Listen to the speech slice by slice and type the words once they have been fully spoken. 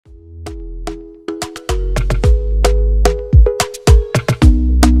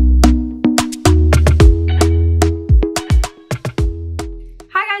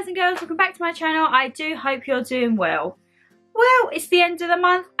to my channel. I do hope you're doing well. Well, it's the end of the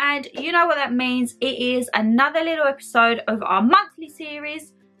month and you know what that means. It is another little episode of our monthly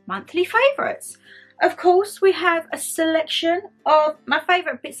series, Monthly Favourites. Of course, we have a selection of my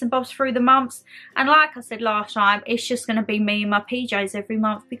favourite bits and bobs through the months. And like I said last time, it's just going to be me and my PJs every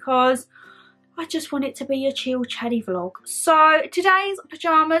month because I just want it to be a chill, chatty vlog. So today's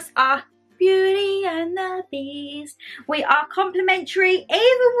pyjamas are Beauty and the Beast. We are complimentary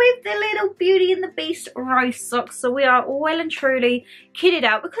even with the little Beauty and the Beast rose socks. So we are well and truly kitted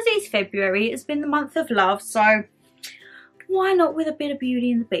out because it's February. It's been the month of love. So why not with a bit of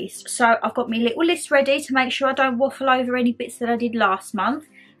Beauty and the Beast? So I've got my little list ready to make sure I don't waffle over any bits that I did last month.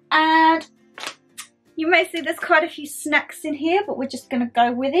 And you may see there's quite a few snacks in here, but we're just going to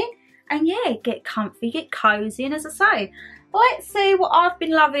go with it. And yeah, get comfy, get cozy. And as I say, let's see what I've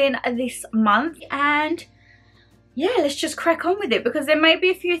been loving this month. And yeah, let's just crack on with it because there may be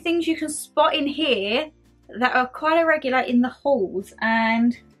a few things you can spot in here that are quite irregular in the hauls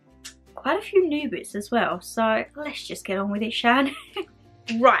and quite a few new bits as well. So let's just get on with it, Shan.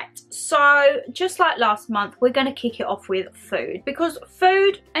 Right, so just like last month, we're going to kick it off with food because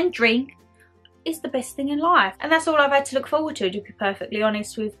food and drink is the best thing in life, and that's all I've had to look forward to be perfectly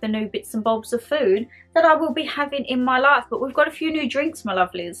honest, with the new bits and bobs of food that I will be having in my life. But we've got a few new drinks, my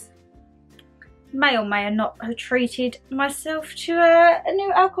lovelies. May or may not have treated myself to a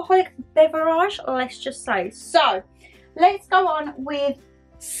new alcoholic beverage, let's just say. So let's go on with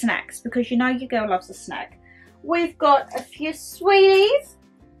snacks because you know your girl loves a snack. We've got a few sweeties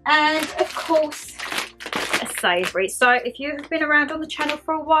and of course a savoury. So if you have been around on the channel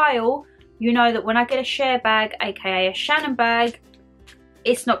for a while, you know that when I get a share bag, aka a Shannon bag,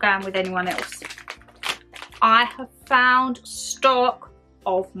 it's not going with anyone else. I have found stock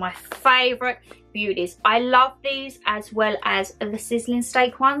of my favourite beauties. I love these as well as the sizzling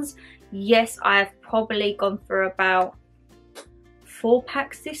steak ones. Yes, I've probably gone through about 4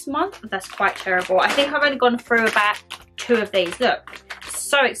 packs this month. That's quite terrible. I think I've only gone through about 2 of these. Look,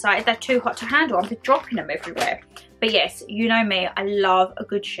 so excited. They're too hot to handle. I'm dropping them everywhere. But yes, you know me, I love a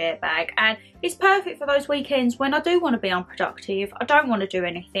good share bag and it's perfect for those weekends when I do want to be unproductive, I don't want to do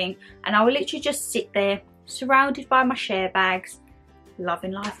anything, and I will literally just sit there surrounded by my share bags,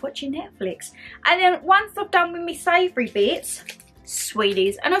 loving life, watching Netflix. And then once I've done with my savoury bits,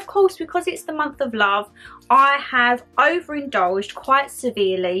 sweeties, and of course because it's the month of love, I have overindulged quite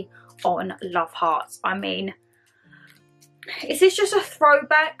severely on love hearts. I mean, is this just a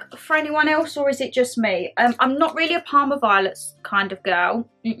throwback for anyone else or is it just me? I'm not really a Parma Violets kind of girl.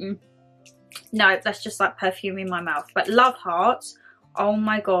 No, that's just like perfume in my mouth. But love hearts, oh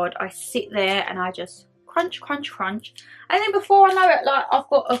my god, I sit there and I just crunch, crunch, crunch. And then before I know it, like I've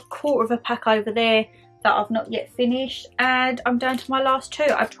got a quarter of a pack over there that I've not yet finished and I'm down to my last 2.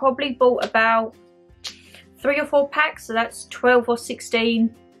 I've probably bought about 3 or 4 packs, so that's 12 or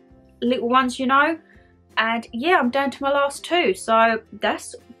 16 little ones, you know. And yeah, I'm down to my last 2, so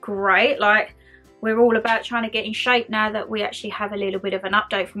that's great. Like, we're all about trying to get in shape now that we actually have a little bit of an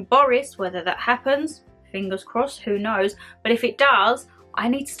update from Boris. Whether that happens, fingers crossed, who knows. But if it does, I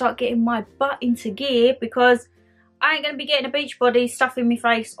need to start getting my butt into gear because I ain't going to be getting a beach body stuffing my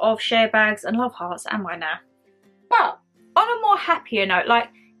face of share bags and love hearts, am I now? But on a more happier note, like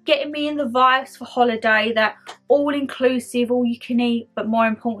getting me in the vibes for holiday, that all inclusive, all you can eat, but more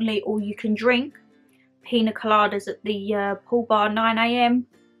importantly, all you can drink. Pina coladas at the pool bar 9 AM.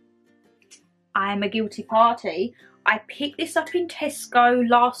 I am a guilty party. I picked this up in Tesco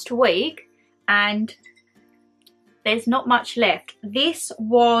last week and there's not much left. This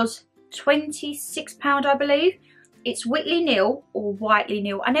was £26, I believe. It's Whitley Neill or Whitley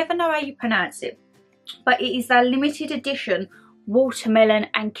Neill. I never know how you pronounce it. But it is a limited edition watermelon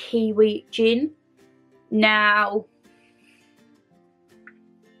and kiwi gin. Now,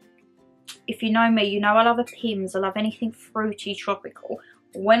 if you know me, you know I love a Pimm's. I love anything fruity, tropical.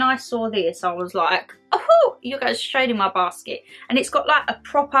 When I saw this, I was like, oh, you guys straight in my basket. And it's got like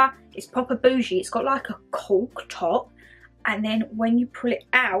it's proper bougie. It's got like a cork top. And then when you pull it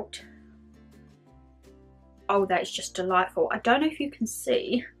out, oh, that is just delightful. I don't know if you can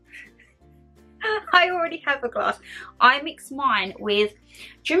see. I already have a glass. I mix mine with,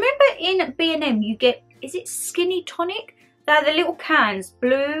 do you remember in B&M you get, is it Skinny Tonic? They're the little cans,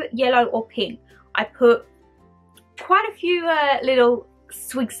 blue, yellow or pink. I put quite a few little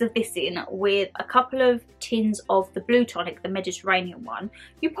swigs of this in with a couple of tins of the blue tonic, the Mediterranean one.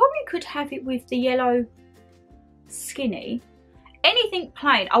 You probably could have it with the yellow Skinny. Anything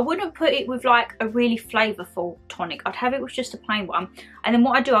plain. I wouldn't put it with like a really flavourful tonic. I'd have it with just a plain one. And then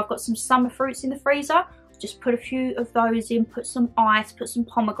what I do, I've got some summer fruits in the freezer. just put a few of those in, put some ice, put some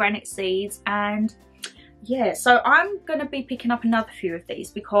pomegranate seeds, and yeah, so I'm going to be picking up another few of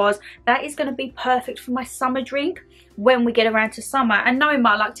these because that is going to be perfect for my summer drink when we get around to summer. And knowing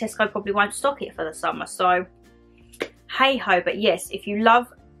my luck, Tesco probably won't stock it for the summer, so hey ho. But yes, if you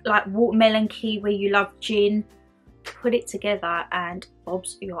love like watermelon, kiwi, you love gin, put it together and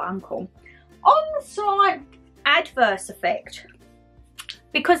Bob's your uncle. On the slight adverse effect,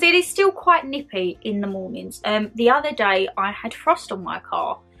 because it is still quite nippy in the mornings, the other day I had frost on my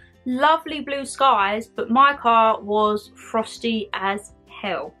car. Lovely blue skies, but my car was frosty as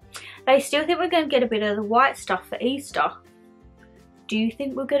hell. They still think we're going to get a bit of the white stuff for Easter. Do you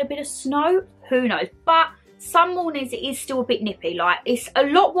think we'll get a bit of snow? Who knows? But some mornings it is still a bit nippy. Like, it's a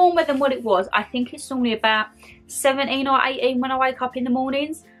lot warmer than what it was. I think it's normally about 17 or 18 when I wake up in the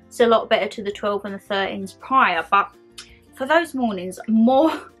mornings. It's a lot better to the 12 and the 13s prior. But for those mornings,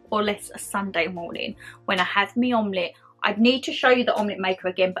 more or less a Sunday morning, when I have my omelette, I'd need to show you the omelette maker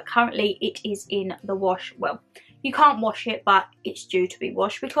again, but currently it is in the wash. Well, you can't wash it, but it's due to be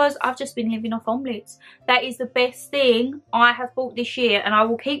washed because I've just been living off omelettes. That is the best thing I have bought this year, and I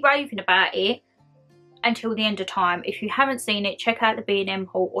will keep raving about it until the end of time. If you haven't seen it, check out the B&M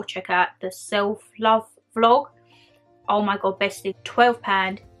haul or check out the self-love vlog. Oh my god, best thing.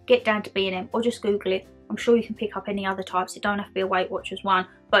 £12, get down to B&M or just Google it. I'm sure you can pick up any other types. It don't have to be a Weight Watchers one,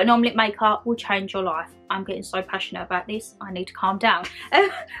 but an omelette maker will change your life. I'm getting so passionate about this, I need to calm down.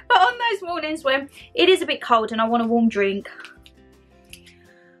 But on those mornings when it is a bit cold and I want a warm drink,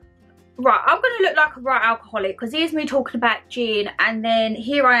 right, I'm going to look like a right alcoholic because here's me talking about gin, and then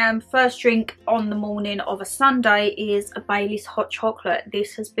here I am, first drink on the morning of a Sunday is a Baileys hot chocolate.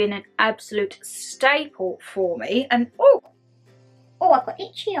 This has been an absolute staple for me, and oh, I've got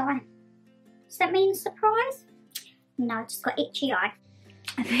itchy eye. Does that mean surprise? No, I just got itchy eye.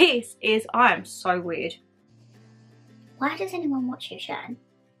 This is, I am so weird. Why does anyone watch you, Shan?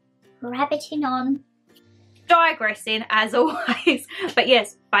 Rabbiting on. Digressing as always. But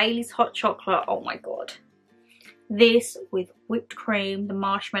yes, Baileys hot chocolate, oh my god. This with whipped cream, the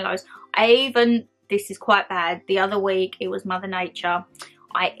marshmallows. This is quite bad, the other week it was Mother Nature.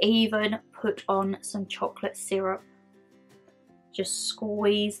 I even put on some chocolate syrup. Just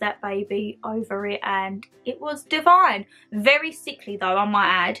squeeze that baby over it and it was divine. Very sickly though, I might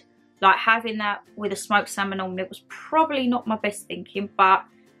add. Like, having that with a smoked salmon omelette was probably not my best thinking, but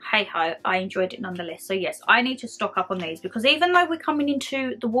hey ho, I enjoyed it nonetheless. So yes, I need to stock up on these because even though we're coming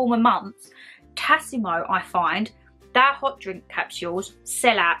into the warmer months, Tassimo, I find, their hot drink capsules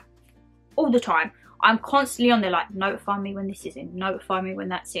sell out all the time. I'm constantly on there like, notify me when this is in, notify me when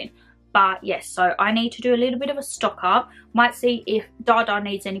that's in. But yes, so I need to do a little bit of a stock up. Might see if Dada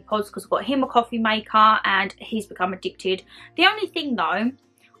needs any pods because I've got him a coffee maker and he's become addicted. The only thing though,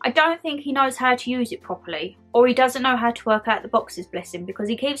 I don't think he knows how to use it properly, or he doesn't know how to work out the boxes, bless him, because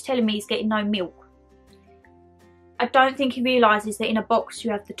he keeps telling me he's getting no milk. I don't think he realises that in a box you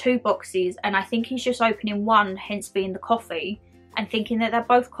have the two boxes, and I think he's just opening one, hence being the coffee, and thinking that they're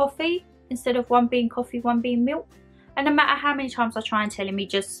both coffee instead of one being coffee, one being milk. And no matter how many times I try and tell him,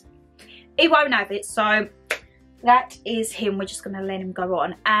 he won't have it. So that is him. We're just going to let him go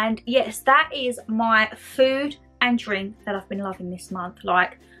on. And yes, that is my food and drink that I've been loving this month.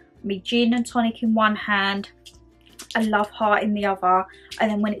 Like, me gin and tonic in one hand, a love heart in the other, and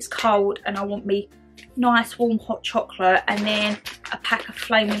then when it's cold and I want me nice warm hot chocolate, and then a pack of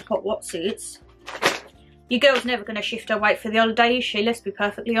flaming hot Wotsits. Your girl's never going to shift her weight for the holiday, is she? Let's be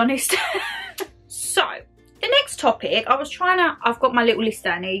perfectly honest. So the next topic, I've got my little list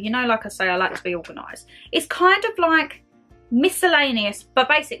down here. You know, like I say, I like to be organised. It's kind of like miscellaneous, but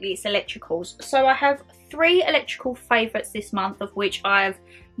basically it's electricals. So I have 3 electrical favourites this month, of which I've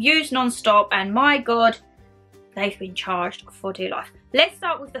used non-stop, and my god, they've been charged for dear life. Let's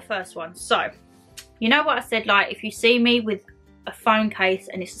start with the first one. So, you know what I said, like, if you see me with a phone case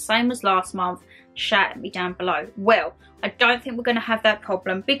and it's the same as last month, shout at me down below. Well, I don't think we're going to have that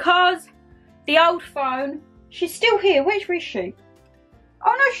problem because the old phone, she's still here. Where is she?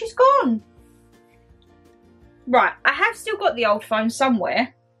 Oh no, she's gone. Right, I have still got the old phone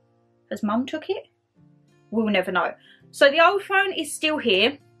somewhere. Has Mum took it? We'll never know. So the old phone is still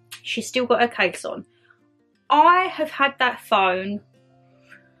here. She's still got her case on. I have had that phone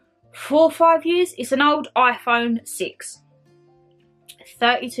 4 or 5 years. It's an old iPhone 6.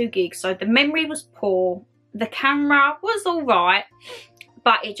 32 gigs. So the memory was poor. The camera was alright,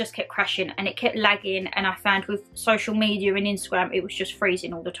 but it just kept crashing and it kept lagging, and I found with social media and Instagram it was just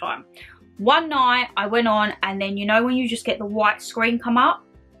freezing all the time. One night I went on, and then you know when you just get the white screen come up,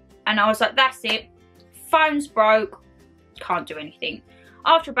 and I was like, that's it, phone's broke, can't do anything.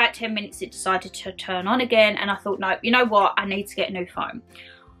 After about 10 minutes it decided to turn on again, and I thought, no, you know what, I need to get a new phone.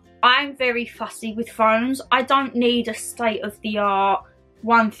 I'm very fussy with phones. I don't need a state-of-the-art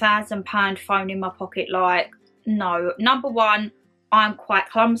 £1,000 phone in my pocket. Like, no. Number one, I'm quite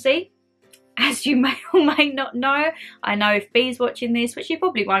clumsy, as you may or may not know. I know if B's watching this, which he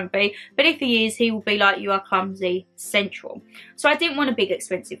probably won't be, but if he is, he will be like, you are clumsy central. So I didn't want a big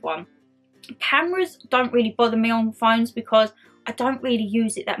expensive one. Cameras don't really bother me on phones because I don't really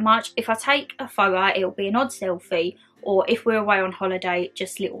use it that much. If I take a photo, it'll be an odd selfie, or if we're away on holiday,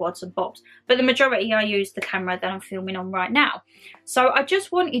 just little odds and bobs. But the majority I use the camera that I'm filming on right now. So I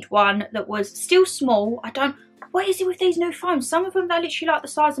just wanted one that was still small. What is it with these new phones? Some of them, they're literally like the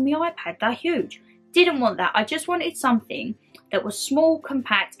size of my iPad. They're huge. Didn't want that. I just wanted something that was small,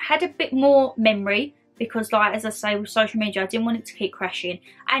 compact, had a bit more memory, because like, as I say, with social media, I didn't want it to keep crashing.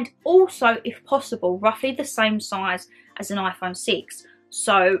 And also, if possible, roughly the same size as an iPhone 6.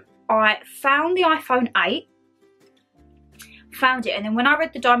 So I found the iPhone 8, found it, and then when I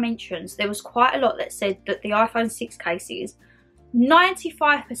read the dimensions, there was quite a lot that said that the iPhone 6 cases,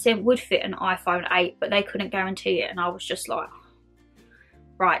 95% would fit an iPhone 8, but they couldn't guarantee it. And I was just like,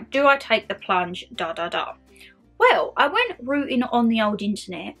 right, do I take the plunge? Well, I went rooting on the old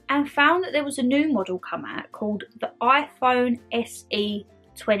internet and found that there was a new model come out called the iPhone SE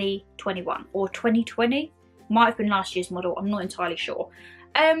 2021 or 2020. Might have been last year's model, I'm not entirely sure.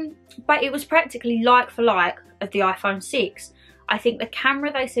 But it was practically like for like of the iPhone 6. I think the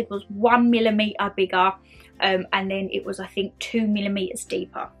camera, they said, was 1mm bigger, and then it was, I think, 2mm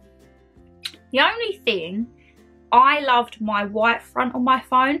deeper. The only thing, I loved my white front on my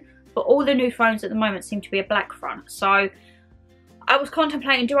phone, but all the new phones at the moment seem to be a black front. So I was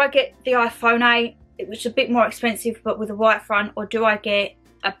contemplating, do I get the iPhone 8, which is a bit more expensive but with a white front, or do I get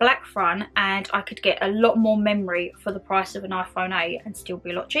a black front and I could get a lot more memory for the price of an iPhone 8 and still be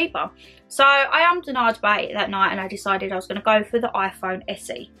a lot cheaper. So I ummed and ahed about it that night, and I decided I was going to go for the iPhone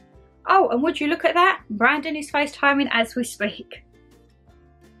SE. Oh, and would you look at that? Brandon is FaceTiming as we speak.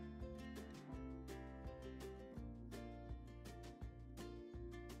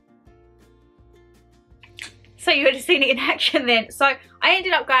 So you would have seen it in action then. So I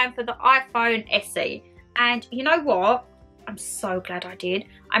ended up going for the iPhone SE, and you know what? I'm so glad I did.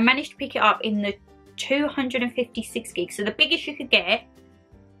 I managed to pick it up in the 256 gigs, so the biggest you could get.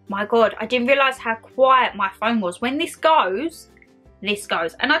 My God, I didn't realise how quiet my phone was. When this goes, this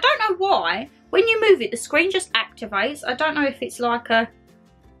goes. And I don't know why, when you move it, the screen just activates. I don't know if it's like a,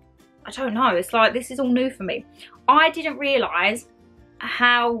 I don't know, it's like, this is all new for me. I didn't realise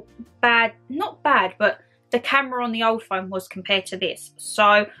how bad, not bad, but the camera on the old phone was compared to this.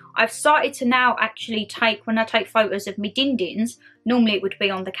 So I've started to now actually take, when I take photos of me din-dins, normally it would be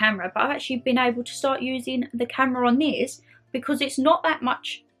on the camera, but I've actually been able to start using the camera on this because it's not that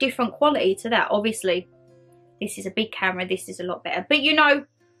much different quality to that. Obviously, this is a big camera, this is a lot better, but you know,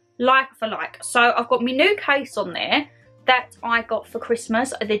 like for like. So I've got my new case on there that I got for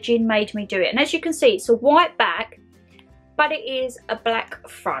Christmas. The gin made me do it, and as you can see, it's a white back, but it is a black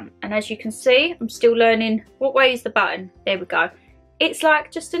front. And as you can see, I'm still learning what way is the button. There we go. It's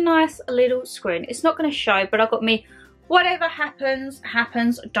like just a nice little screen. It's not going to show, but I got me whatever happens,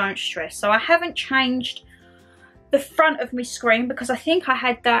 happens, don't stress. So I haven't changed the front of my screen because I think I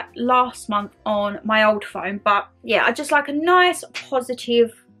had that last month on my old phone. But yeah, I just like a nice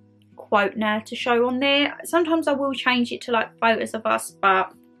positive quote now to show on there. Sometimes I will change it to like photos of us,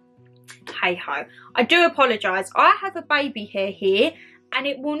 but hey ho. I do apologise. I have a baby hair here and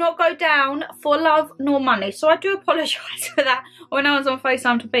it will not go down for love nor money. So I do apologise for that. When I was on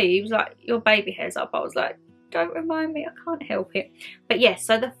FaceTime to B, he was like, your baby hair's up. I was like, don't remind me, I can't help it. But yes,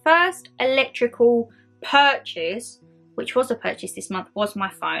 so the first electrical purchase, which was a purchase this month, was my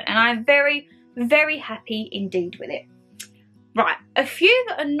phone. And I'm very, very happy indeed with it. Right, a few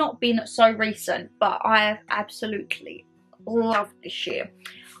that have not been so recent, but I have absolutely loved this year.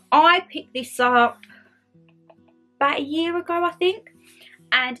 I picked this up about a year ago, I think,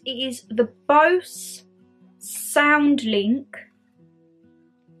 and it is the Bose SoundLink.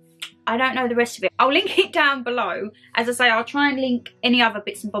 I don't know the rest of it. I'll link it down below. As I say, I'll try and link any other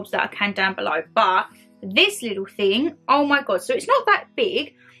bits and bobs that I can down below. But this little thing, oh my God. So it's not that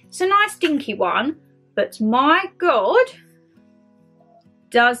big. It's a nice dinky one. But my God,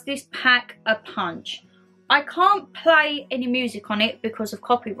 does this pack a punch. I can't play any music on it because of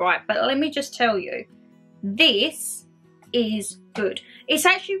copyright, but let me just tell you, this is good. It's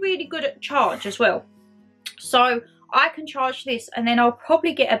actually really good at charge as well. So I can charge this and then I'll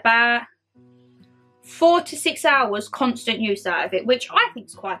probably get about, 4 to 6 hours constant use out of it, which I think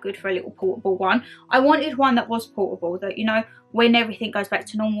is quite good for a little portable one. I wanted one that was portable, that, you know, when everything goes back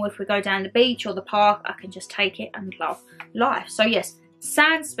to normal, if we go down the beach or the park, I can just take it and love life. So yes,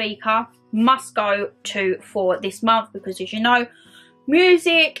 sound speaker must go to for this month, because as you know,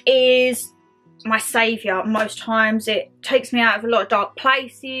 music is my saviour. Most times it takes me out of a lot of dark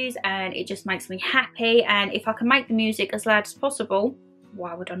places and it just makes me happy, and if I can make the music as loud as possible,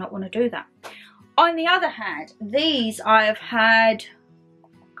 why would I not want to do that? On the other hand, these I have had,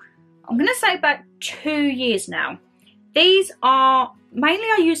 I'm going to say about 2 years now. These are mainly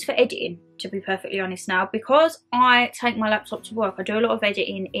I use for editing, to be perfectly honest now, because I take my laptop to work. I do a lot of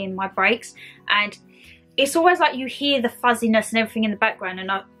editing in my breaks, and it's always like you hear the fuzziness and everything in the background,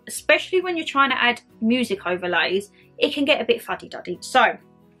 and especially when you're trying to add music overlays, it can get a bit fuddy-duddy. So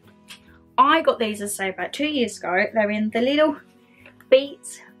I got these, as I say, about 2 years ago. They're in the little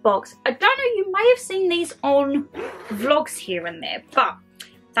Beats box. I don't know, you may have seen these on vlogs here and there, but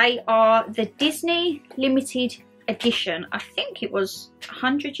they are the Disney limited edition. I think it was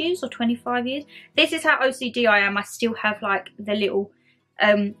 100 years or 25 years. This is how OCD I am. I still have like the little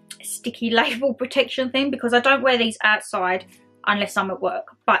sticky label protection thing, because I don't wear these outside unless I'm at work.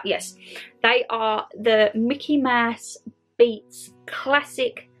 But yes, they are the Mickey Mouse Beats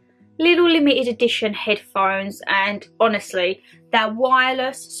classic little limited edition headphones, and honestly, they're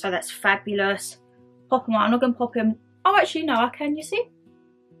wireless, so that's fabulous. Pop them on. I'm not going to pop them. Oh, actually, no, I can, you see?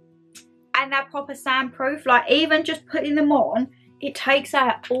 And they're proper soundproof. Like, even just putting them on, it takes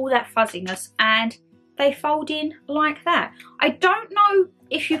out all that fuzziness, and they fold in like that. I don't know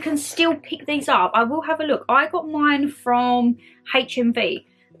if you can still pick these up. I will have a look. I got mine from HMV,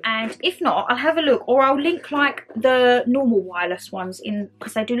 and if not, I'll have a look, or I'll link like the normal wireless ones in,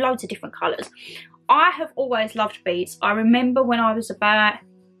 because they do loads of different colours. I have always loved Beats. I remember when I was about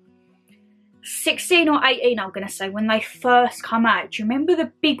 16 or 18, I'm going to say, when they first come out. Do you remember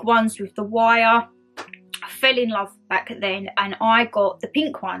the big ones with the wire? I fell in love back then, and I got the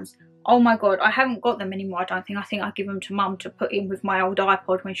pink ones. Oh my god, I haven't got them anymore, I don't think. I think I give them to mum to put in with my old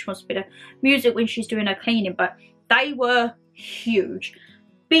iPod when she wants a bit of music when she's doing her cleaning. But they were huge.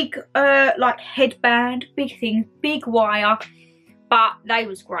 Big like headband, big thing, big wire. But they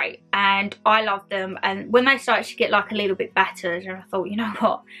was great, and I loved them. And when they started to get like a little bit battered, and I thought, you know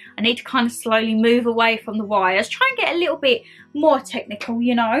what, I need to kind of slowly move away from the wires, try and get a little bit more technical,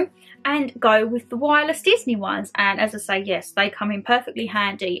 you know, and go with the wireless Disney ones. And as I say, yes, they come in perfectly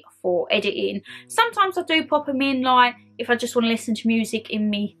handy for editing. Sometimes I do pop them in, like if I just want to listen to music in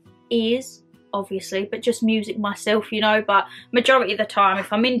me ears, obviously, but just music myself, you know. But majority of the time,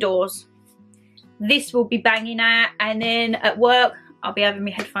 if I'm indoors, this will be banging out, and then at work I'll be having my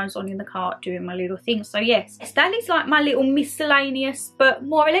headphones on in the car doing my little thing. So yes, that is like my little miscellaneous but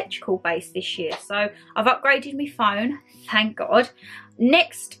more electrical base this year. So I've upgraded my phone, thank god.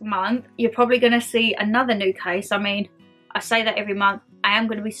 Next month you're probably going to see another new case. I mean, I say that every month. I am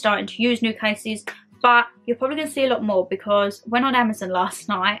going to be starting to use new cases, but you're probably going to see a lot more, because went on Amazon last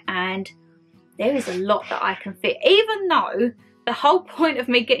night and there is a lot that I can fit, even though the whole point of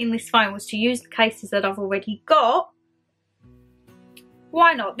me getting this phone was to use the cases that I've already got.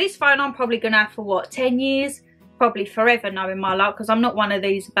 Why not? This phone I'm probably going to have for what, 10 years? Probably forever, knowing my luck, because I'm not one of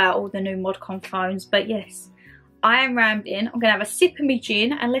these about all the new modcon phones. But yes, I am rambling. I'm going to have a sip of my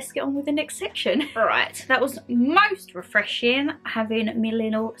gin, and let's get on with the next section. Right, that was most refreshing, having my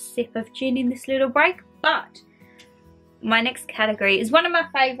little sip of gin in this little break. But my next category is one of my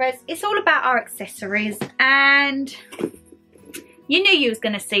favourites. It's all about our accessories, and you knew you was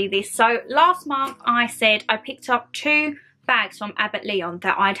going to see this. So last month I said I picked up 2 bags from Abbot Lyon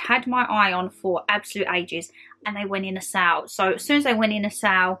that I'd had my eye on for absolute ages, and they went in a sale. So as soon as they went in a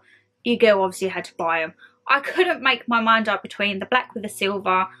sale, your girl obviously had to buy them. I couldn't make my mind up between the black with the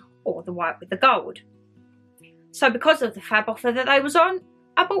silver or the white with the gold. So because of the fab offer that they was on,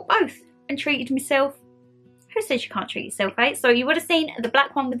 I bought both and treated myself. Who says you can't treat yourself, eh? So you would have seen the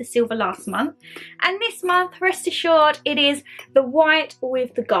black one with the silver last month. And this month, rest assured, it is the white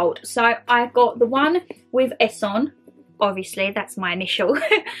with the gold. So I got the one with S on. Obviously, that's my initial.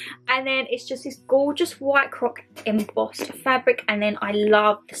 And then it's just this gorgeous white croc embossed fabric. And then I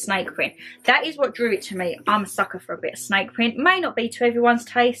love the snake print. That is what drew it to me. I'm a sucker for a bit of snake print. May not be to everyone's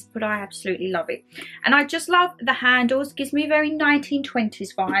taste, but I absolutely love it. And I just love the handles. Gives me very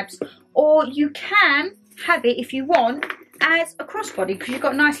 1920s vibes. Or you can have it, if you want, as a crossbody, because you've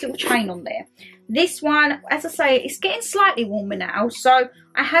got a nice little chain on there. This one, as I say, it's getting slightly warmer now. So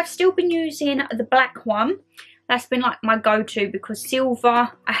I have still been using the black one. That's been like my go-to because silver,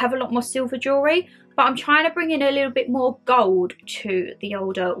 I have a lot more silver jewellery, but I'm trying to bring in a little bit more gold to the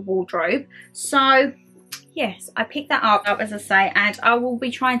older wardrobe. So yes, I picked that up, as I say, and I will be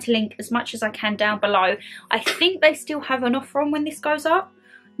trying to link as much as I can down below. I think they still have an offer on when this goes up.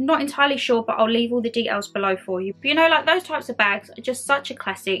 Not entirely sure, but I'll leave all the details below for you. But you know, like those types of bags are just such a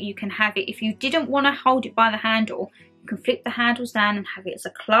classic. You can have it, if you didn't want to hold it by the handle, you can flip the handles down and have it as a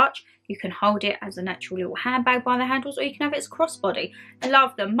clutch. You can hold it as a natural little handbag by the handles, or you can have it as a crossbody. I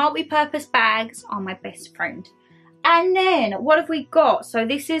love them. Multi-purpose bags are my best friend. And then what have we got? So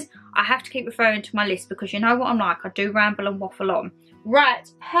this is, I have to keep referring to my list because you know what I'm like, I do ramble and waffle on. Right,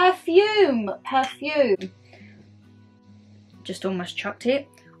 perfume. Just almost chucked it.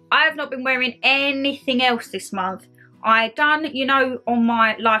 I have not been wearing anything else this month. I done, you know, on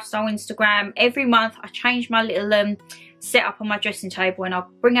my lifestyle Instagram, every month I change my little setup on my dressing table and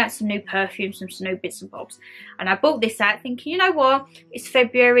I'll bring out some new perfumes, some new bits and bobs. And I bought this out thinking, you know what, it's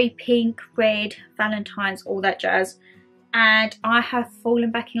February, pink, red, Valentine's, all that jazz. And I have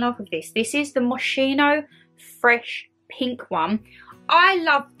fallen back in love with this. This is the Moschino Fresh Pink one. I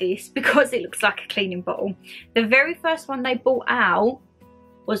love this because it looks like a cleaning bottle. The very first one they brought out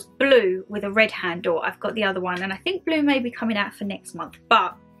was blue with a red handle. I've got the other one and I think blue may be coming out for next month,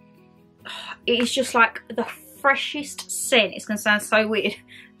 but it is just like the freshest scent. It's gonna sound so weird,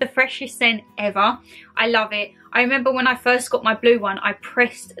 the freshest scent ever. I love it. I remember when I first got my blue one, I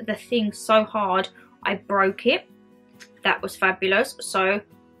pressed the thing so hard I broke it. That was fabulous. So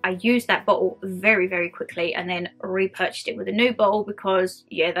I used that bottle very, very quickly and then repurchased it with a new bottle because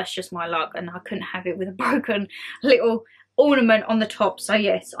yeah, that's just my luck and I couldn't have it with a broken little ornament on the top. So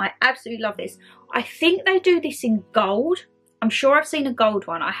yes, I absolutely love this. I think they do this in gold. I'm sure I've seen a gold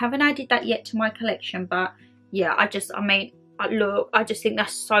one. I haven't added that yet to my collection, but yeah, I just think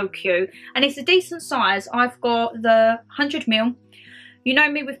that's so cute and it's a decent size. I've got the 100ml. You know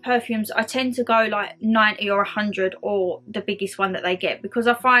me with perfumes, I tend to go like 90 or 100 or the biggest one that they get, because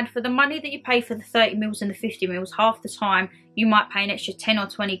I find for the money that you pay for the 30ml and the 50ml, half the time you might pay an extra 10 or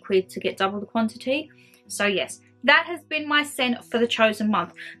 20 quid to get double the quantity. So yes, that has been my scent for the chosen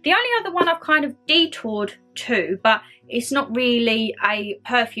month. The only other one I've kind of detoured to, but it's not really a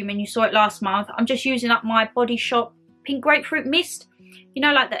perfume and you saw it last month. I'm just using up my Body Shop Pink Grapefruit Mist. You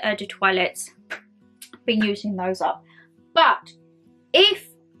know, like the Eau de Toilettes. Been using those up. But if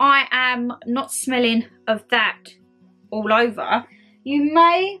I am not smelling of that all over, you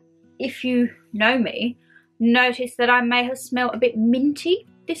may, if you know me, notice that I may have smelled a bit minty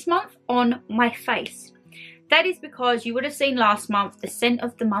this month on my face. That is because you would have seen last month the scent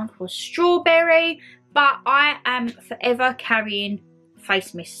of the month was strawberry, but I am forever carrying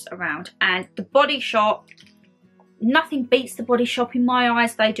face mists around, and the Body Shop, nothing beats the Body Shop in my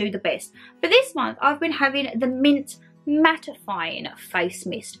eyes. They do the best. But this month I've been having the Mint Mattifying Face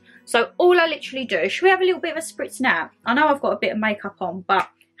Mist. So all I literally do, should we have a little bit of a spritz now? I know I've got a bit of makeup on, but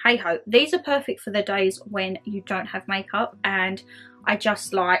hey ho, these are perfect for the days when you don't have makeup, and I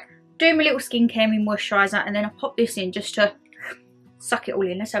just like do my little skincare, my moisturiser, and then I pop this in just to suck it all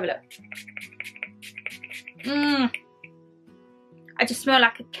in. Let's have a look. I just smell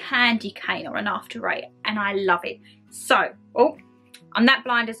like a candy cane or an after eight, and I love it. So, oh, I'm that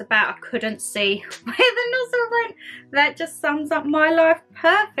blind as about I couldn't see where the nozzle went. That just sums up my life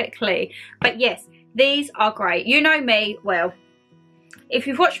perfectly. But yes, these are great. You know me, well, if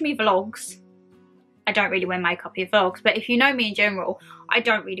you've watched me vlogs, I don't really wear makeup in vlogs, but if you know me in general, I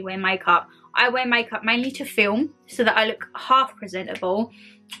don't really wear makeup. I wear makeup mainly to film so that I look half presentable,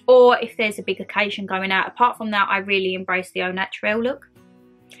 or if there's a big occasion going out. Apart from that, I really embrace the au naturel look,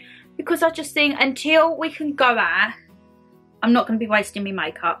 because I just think until we can go out, I'm not going to be wasting my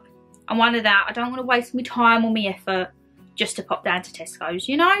makeup. And one of that, I don't want to waste my time or my effort just to pop down to Tesco's,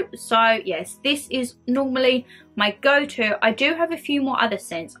 you know. So yes, this is normally my go-to. I do have a few more other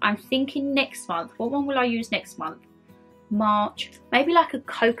scents. I'm thinking next month, what one will I use next month? March, maybe like a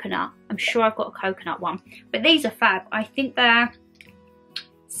coconut. I'm sure I've got a coconut one, but these are fab. I think they're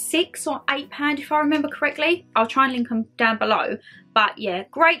 £6 or £8 if I remember correctly. I'll try and link them down below. But yeah,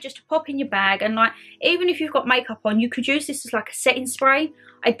 great just to pop in your bag, and like even if you've got makeup on, you could use this as like a setting spray.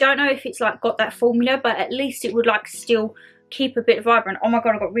 I don't know if it's like got that formula, but at least it would like still keep a bit vibrant. Oh my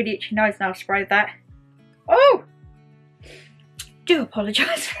god, I've got really itchy nose now. I sprayed that. Oh, do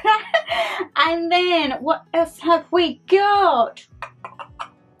apologise for that. And then what else have we got?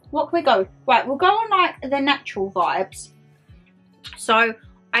 What can we go? Right, we'll go on like the natural vibes. So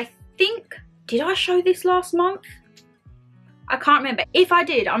I think, did I show this last month? I can't remember. If I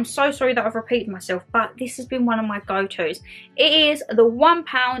did, I'm so sorry that I've repeated myself, but this has been one of my go-tos. It is the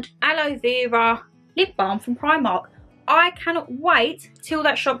 £1 aloe vera lip balm from Primark. I cannot wait till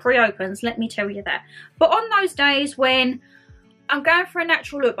that shop reopens, let me tell you that. But on those days when I'm going for a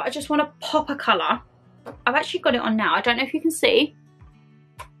natural look but I just want to pop a colour, I've actually got it on now. I don't know if you can see.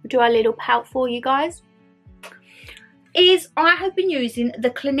 I'll do a little pout for you guys. I have been using the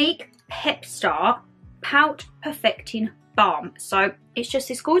Clinique Pep Star Pout Perfecting Balm. So it's just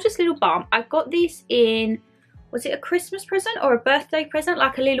this gorgeous little balm. I got this in, was it a Christmas present or a birthday present?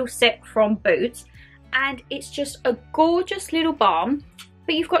 Like a little set from Boots. And it's just a gorgeous little balm.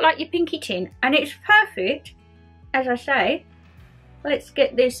 But you've got like your pinky tin. And it's perfect, as I say. Let's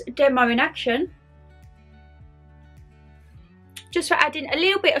get this demo in action. Just for adding a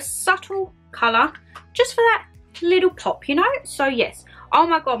little bit of subtle colour. Just for that little pop, you know. So yes. Oh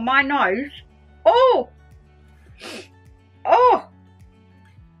my god, my nose. Oh,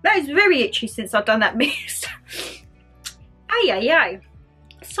 that is very itchy since I've done that mist. Ay.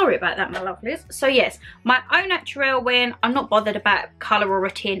 Sorry about that, my lovelies. So yes, my au naturel when I'm not bothered about colour or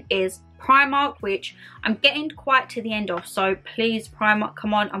a tint is Primark, which I'm getting quite to the end of. So please, Primark,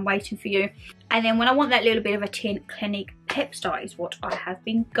 come on, I'm waiting for you. And then when I want that little bit of a tint, Clinique Pep Star is what I have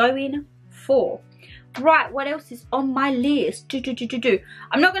been going for. Right, what else is on my list?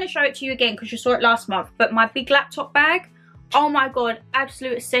 I'm not going to show it to you again because you saw it last month, but my big laptop bag, oh my god,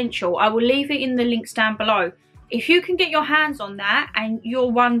 absolute essential. I will leave it in the links down below. If you can get your hands on that and you're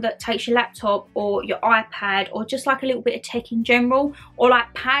one that takes your laptop or your iPad or just like a little bit of tech in general, or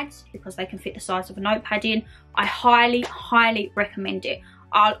like pads because they can fit the size of a notepad in, I highly recommend it.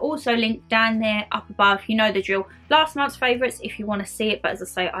 I'll also link down there up above, you know the drill, last month's favourites if you want to see it, but as I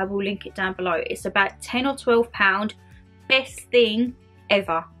say, I will link it down below. It's about £10 or £12, best thing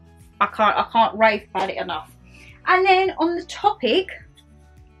ever. I can't rave about it enough. And then on the topic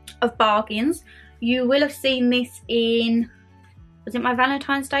of bargains, you will have seen this in, was it my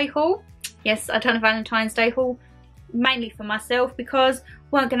Valentine's Day haul? Yes, I've done a Valentine's Day haul, mainly for myself because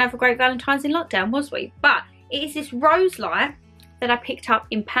we weren't going to have a great Valentine's in lockdown, was we? But it is this rose light that I picked up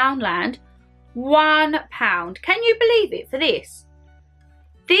in Poundland, £1. Can you believe it for this?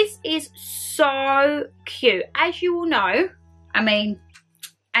 This is so cute. As you all know, I mean,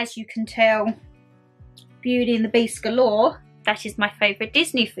 as you can tell, Beauty and the Beast galore, that is my favourite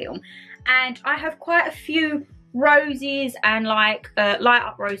Disney film. And I have quite a few roses and like light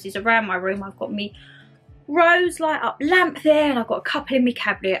up roses around my room. I've got me rose light up lamp there and I've got a couple in my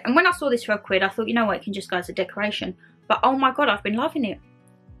cabinet. And when I saw this for £1, I thought, you know what, it can just go as a decoration. But oh my god, I've been loving it.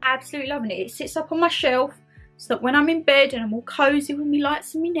 Absolutely loving it. It sits up on my shelf so that when I'm in bed and I'm all cosy with me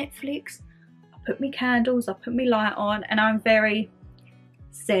lights and me Netflix, I put me candles, I put me light on and I'm very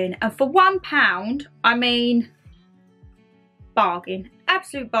zen. And for £1, I mean, bargain.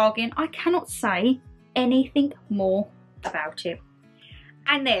 Absolute bargain. I cannot say anything more about it.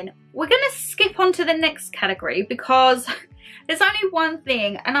 And then we're going to skip on to the next category because there's only one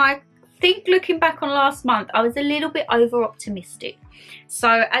thing, and I think looking back on last month I was a little bit over optimistic.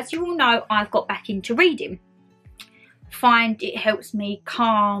 So as you all know, I've got back into reading. Find it helps me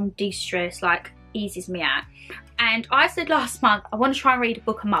calm, de-stress, like eases me out. And I said last month I want to try and read a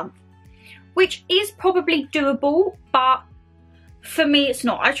book a month, which is probably doable, but for me it's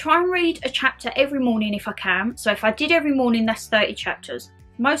not. I try and read a chapter every morning if I can. So if I did every morning, that's 30 chapters.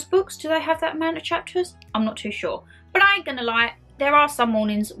 Most books, do they have that amount of chapters? I'm not too sure. But I ain't gonna lie, there are some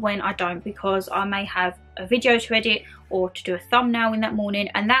mornings when I don't because I may have a video to edit or to do a thumbnail in that morning,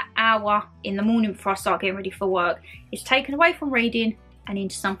 and that hour in the morning before I start getting ready for work is taken away from reading and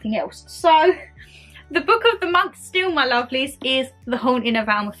into something else. So the book of the month still, my lovelies, is The Haunting of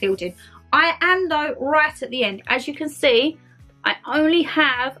Alma Fielding. I am though right at the end. As you can see, I only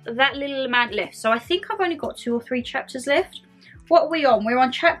have that little amount left. So I think I've only got 2 or 3 chapters left. What are we on? We're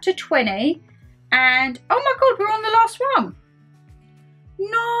on chapter 20 and oh my god, we're on the last one.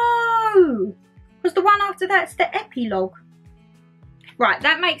 No, because the one after that's the epilogue. Right,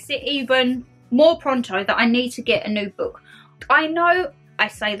 that makes it even more pronto that I need to get a new book. I know I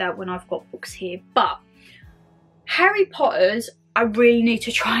say that when I've got books here, but Harry Potter's I really need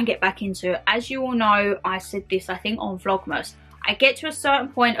to try and get back into it. As you all know, I said this I think on Vlogmas, I get to a certain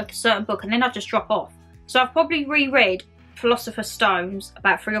point of a certain book and then I just drop off. So I've probably reread Philosopher's Stones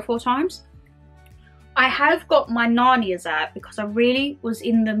about 3 or 4 times. I have got my Narnias out because I really was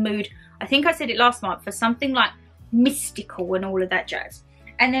in the mood, I think I said it last month, for something like mystical and all of that jazz.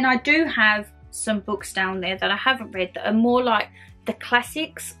 And then I do have some books down there that I haven't read that are more like the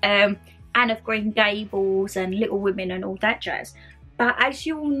classics, Anne of Green Gables and Little Women and all that jazz. But as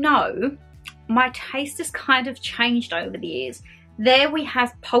you all know, my taste has kind of changed over the years. There we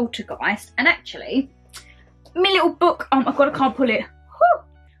have Poltergeist, and actually, my little book, oh my god, I can't pull it. Whew.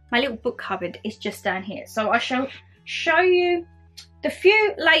 my little book cupboard is just down here. So I shall show you the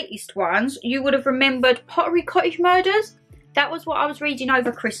few latest ones. You would have remembered Pottery Cottage Murders. That was what I was reading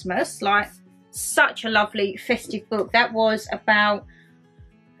over Christmas. Like, such a lovely festive book. That was about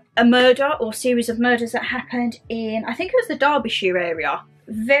a murder or series of murders that happened in, I think it was the Derbyshire area.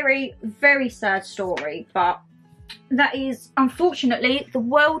 Very, very sad story, but that is unfortunately the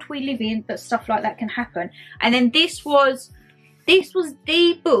world we live in, that stuff like that can happen. And then this was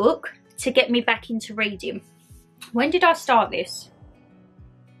the book to get me back into reading. When did I start this?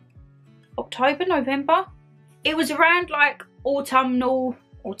 October, November? It was around like autumn and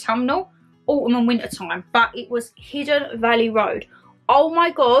winter time, but it was Hidden Valley Road. Oh my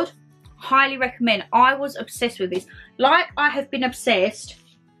god, highly recommend. I was obsessed with this. Like, I have been obsessed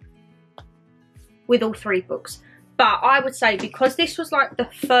with all 3 books, but I would say because this was like the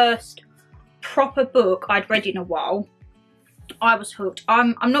first proper book I'd read in a while, I was hooked.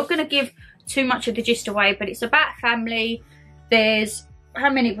 I'm not going to give too much of the gist away, but it's about family. There's, how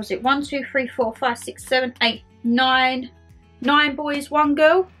many was it? 1, 2, 3, 4, 5, 6, 7, 8, 9 boys, 1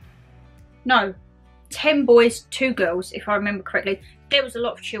 girl. No, 10 boys, 2 girls, if I remember correctly. There was a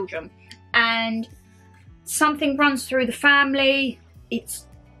lot of children, and something runs through the family. It's,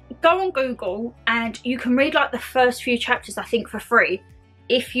 go on Google and you can read like the first few chapters, I think, for free.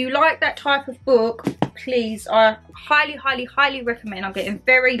 If you like that type of book, please, I highly, highly, highly recommend. I'm getting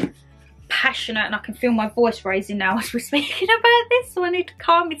very passionate and I can feel my voice raising now as we're speaking about this, so I need to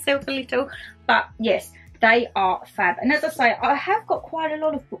calm myself a little. But yes, they are fab. And as I say, I have got quite a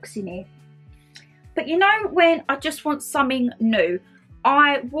lot of books in here. But you know, when I just want something new,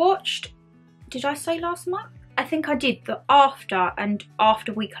 I watched, did I say last month? I think I did, the After and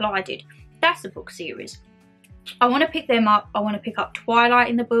After We Collided. That's a book series. I want to pick them up. I want to pick up Twilight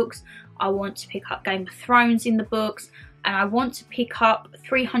in the books. I want to pick up Game of Thrones in the books. And I want to pick up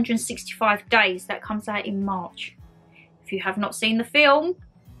 365 Days that comes out in March. If you have not seen the film,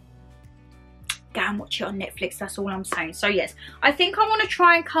 go and watch it on Netflix. That's all I'm saying. So yes, I think I want to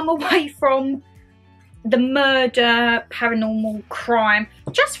try and come away from the murder, paranormal, crime,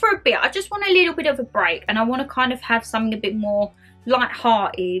 just for a bit. I just want a little bit of a break, and I want to kind of have something a bit more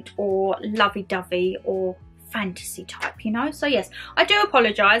light-hearted or lovey-dovey or fantasy type, you know. So yes, I do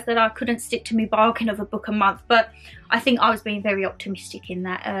apologise that I couldn't stick to my bargain of a book a month, but I think I was being very optimistic in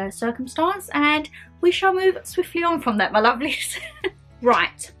that circumstance, and we shall move swiftly on from that, my lovelies.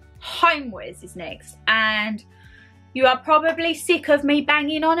 Right, homewares is next, and you are probably sick of me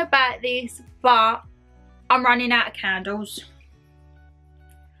banging on about this, but I'm running out of candles.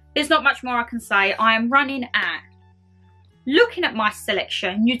 There's not much more I can say. I am running out. Looking at my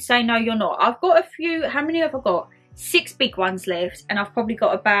selection, you'd say no, you're not. I've got a few. How many have I got? 6 big ones left, and I've probably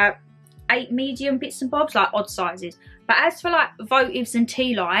got about 8 medium bits and bobs, like odd sizes. But as for like votives and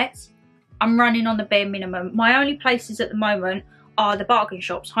tea lights, I'm running on the bare minimum. My only places at the moment are the bargain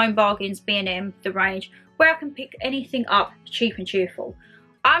shops, Home Bargains, B&M, The Range, where I can pick anything up cheap and cheerful.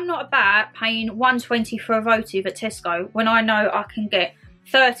 I'm not about paying £1.20 for a votive at Tesco when I know I can get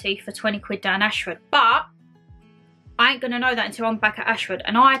 30 for 20 quid down Ashford. But I ain't going to know that until I'm back at Ashford.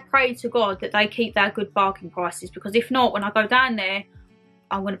 And I pray to God that they keep their good bargain prices, because if not, when I go down there,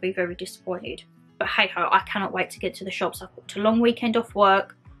 I'm going to be very disappointed. But hey ho, I cannot wait to get to the shops. I've booked a long weekend off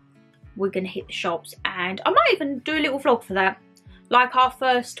work. We're going to hit the shops, and I might even do a little vlog for that. Like our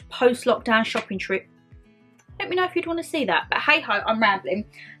first post-lockdown shopping trip. Let me know if you'd want to see that. But hey ho, I'm rambling.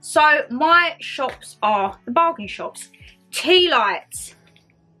 So my shops are the bargain shops. Tea lights.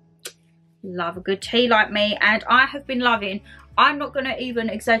 Love a good tea light, me. And I have been loving, I'm not going to even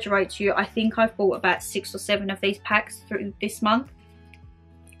exaggerate to you, I think I've bought about 6 or 7 of these packs through this month.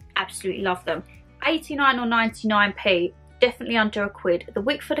 Absolutely love them. 89 or 99p, definitely under £1. The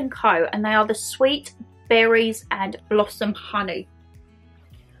Wickford & Co. And they are the Sweet Berries and Blossom Honey.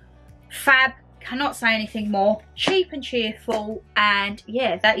 Fab. Cannot say anything more. Cheap and cheerful, and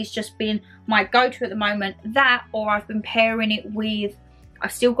yeah, that is just been my go-to at the moment. That, or I've been pairing it with,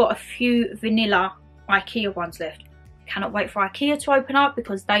 I've still got a few vanilla IKEA ones left. Cannot wait for IKEA to open up,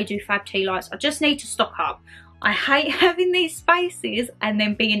 because they do fab tea lights. I just need to stock up. I hate having these spaces and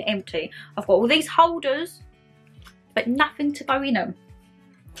then being empty. I've got all these holders, but nothing to go in them.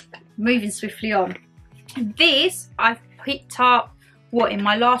 Moving swiftly on. This I've picked up, what, in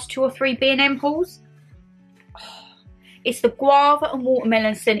my last 2 or 3 B&M hauls. Oh, it's the guava and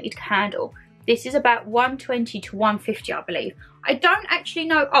watermelon scented candle. This is about £1.20 to £1.50, I believe. I don't actually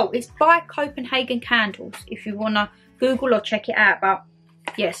know. Oh, it's by Copenhagen Candles, if you want to Google or check it out. But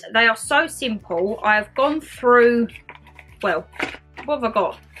yes, they are so simple. I've gone through, well, what have I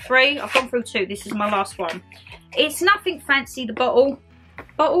got? 3? I've gone through 2. This is my last one. It's nothing fancy, the bottle,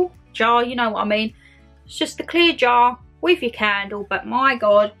 bottle, jar, you know what I mean. It's just a clear jar with your candle, but my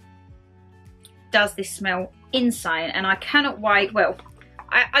God, does this smell insane. And I cannot wait. Well,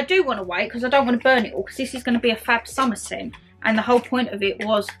 I do want to wait because I don't want to burn it all, because this is going to be a fab summer scent. And the whole point of it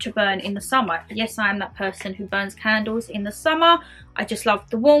was to burn in the summer. Yes, I am that person who burns candles in the summer. I just love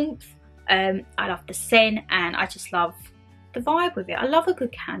the warmth. I love the scent, and I just love the vibe with it. I love a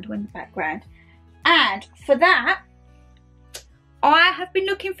good candle in the background. And for that, I have been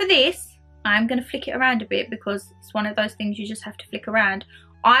looking for this. I'm going to flick it around a bit because it's one of those things you just have to flick around.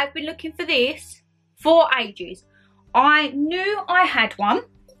 I've been looking for this for ages. I knew I had one.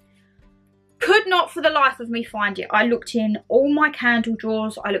 Could not for the life of me find it. I looked in all my candle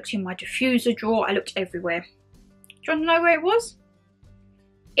drawers. I looked in my diffuser drawer. I looked everywhere. Do you want to know where it was?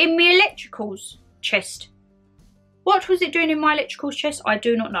 In my electricals chest. What was it doing in my electricals chest? I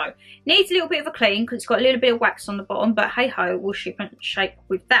do not know. Needs a little bit of a clean because it's got a little bit of wax on the bottom, but hey ho, we'll ship and shake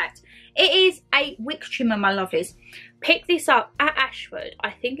with that. It is a wick trimmer, my lovelies. Picked this up at Ashford.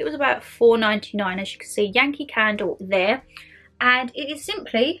 I think it was about $4.99, as you can see, Yankee Candle there. And it is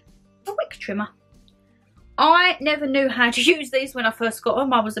simply a wick trimmer. I never knew how to use these when I first got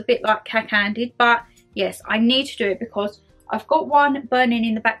them. I was a bit like cack-handed, but yes, I need to do it because I've got one burning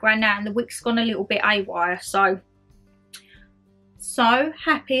in the background now and the wick's gone a little bit awire. So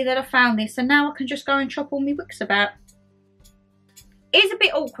happy that I found this, and now I can just go and chop all my wicks about. It's a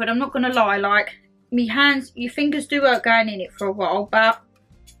bit awkward, I'm not going to lie, like me hands, your fingers do hurt going in it for a while, but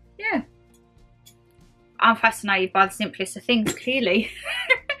yeah. I'm fascinated by the simplest of things, clearly.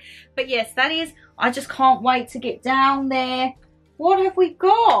 But yes, that is, I just can't wait to get down there. What have we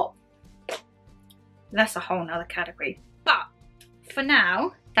got? That's a whole nother category. But for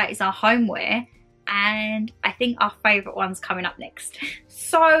now, that is our homeware. And I think our favourite one's coming up next.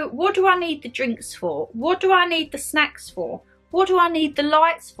 So what do I need the drinks for? What do I need the snacks for? What do I need the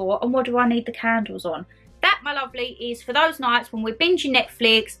lights for? And what do I need the candles on? That, my lovely, is for those nights when we're binging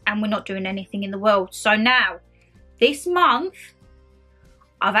Netflix and we're not doing anything in the world. So now, this month,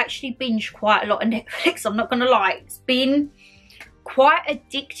 I've actually binged quite a lot of Netflix. I'm not going to lie. It's been quite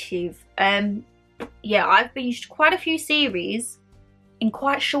addictive. Yeah, I've binged quite a few series in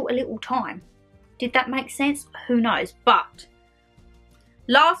quite short a little time. Did that make sense? Who knows? But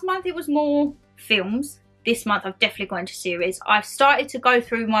last month it was more films. This month I've definitely gone into series. I've started to go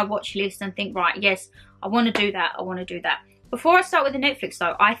through my watch list and think, right, yes, I want to do that. I want to do that. Before I start with the Netflix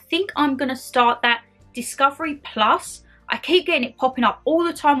though, I think I'm going to start that Discovery Plus. I keep getting it popping up all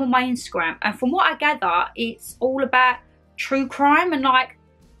the time on my Instagram. And from what I gather, it's all about true crime and like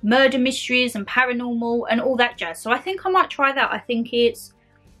murder mysteries and paranormal and all that jazz. So I think I might try that. I think is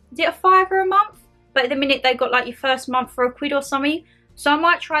it a $5 a month? But at the minute they got like your first month for £1 or something. So I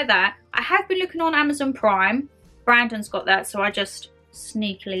might try that. I have been looking on Amazon Prime. Brandon's got that, so I just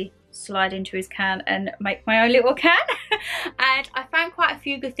sneakily slide into his can and make my own little can. And I found quite a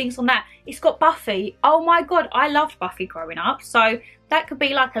few good things on that. It's got Buffy. Oh my God, I loved Buffy growing up. So that could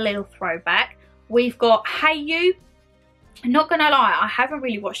be like a little throwback. We've got Hey You. I'm not gonna lie, I haven't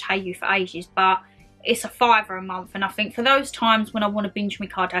really watched Hey You for ages, but it's a $5 a month, and I think for those times when I want to binge my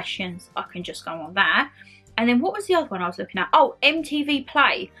Kardashians, I can just go on that. And then what was the other one I was looking at? Oh, MTV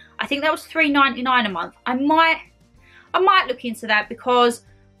Play. I think that was $3.99 a month. I might look into that because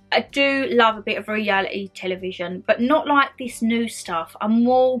I do love a bit of reality television, but not like this new stuff. I'm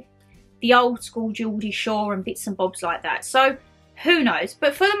more the old school Geordie Shore and bits and bobs like that. So who knows?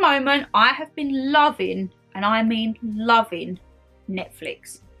 But for the moment, I have been loving, and I mean loving,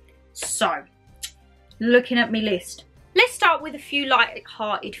 Netflix. So looking at my list, let's start with a few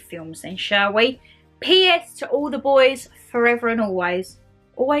light-hearted films then, shall we? PS to all the boys, Forever and Always.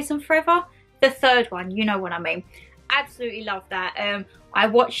 Always and Forever? The third one, you know what I mean. Absolutely love that. I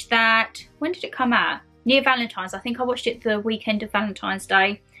watched that, when did it come out? Near Valentine's. I think I watched it the weekend of Valentine's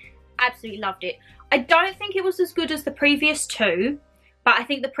Day. Absolutely loved it. I don't think it was as good as the previous two, but I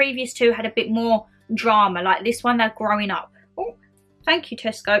think the previous two had a bit more drama. Like this one, they're growing up. Oh, thank you,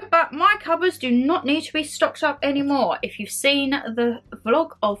 Tesco. But my cupboards do not need to be stocked up anymore. If you've seen the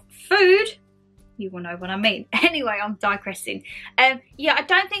vlog of food, you will know what I mean. Anyway, I'm digressing. Yeah, I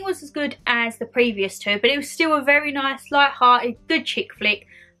don't think it was as good as the previous two, but it was still a very nice, light-hearted, good chick flick,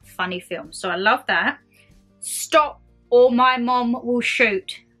 funny film. So I love that. Stop or My Mom Will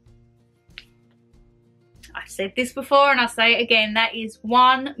Shoot. I've said this before and I'll say it again. That is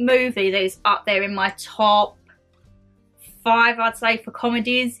one movie that is up there in my top 5, I'd say, for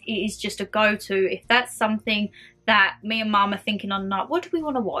comedies. It is just a go-to. If that's something that me and Mum are thinking on the night, what do we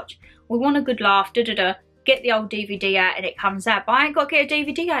want to watch? We want a good laugh, da-da-da. Get the old DVD out and it comes out. But I ain't got to get a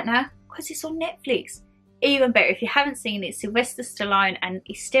DVD out now because it's on Netflix. even better. If you haven't seen it, Sylvester Stallone and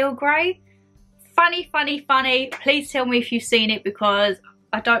Estelle Grey. Funny, funny, funny. Please tell me if you've seen it, because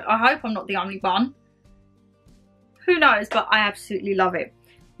I hope I'm not the only one. Who knows, but I absolutely love it.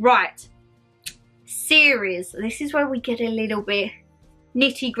 Right. Series. This is where we get a little bit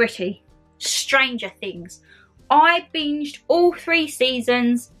nitty gritty. Stranger Things. I binged all 3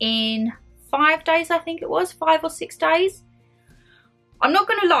 seasons in 5 days, I think it was. 5 or 6 days. I'm not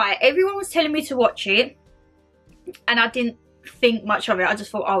going to lie. Everyone was telling me to watch it. And I didn't think much of it. I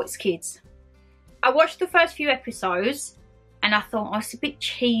just thought, oh, it's kids. I watched the first few episodes and I thought, oh, it's a bit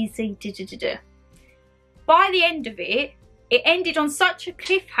cheesy. By the end of it, it ended on such a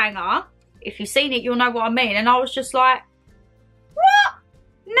cliffhanger. If you've seen it, you'll know what I mean. And I was just like, what?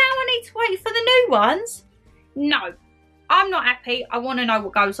 Now I need to wait for the new ones? No, I'm not happy. I want to know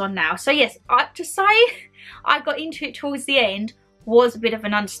what goes on now. So yes, to say I got into it towards the end was a bit of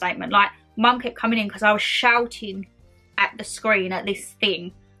an understatement. Like, Mum kept coming in because I was shouting at the screen at this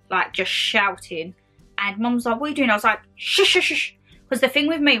thing. Like, just shouting. And Mum was like, what are you doing? I was like, shush, shush, shush. Because the thing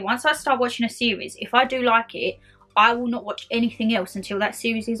with me, once I start watching a series, if I do like it, I will not watch anything else until that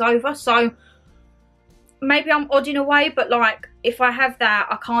series is over. So maybe I'm odd in a way, but like, if I have that,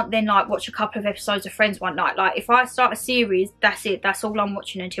 I can't then like watch a couple of episodes of Friends one night. Like, if I start a series, that's it. That's all I'm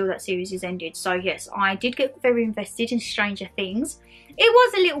watching until that series is ended. So yes, I did get very invested in Stranger Things. It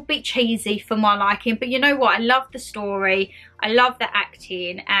was a little bit cheesy for my liking, but you know what? I loved the story. I loved the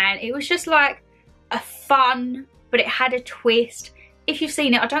acting, and it was just like a fun, but it had a twist. If you've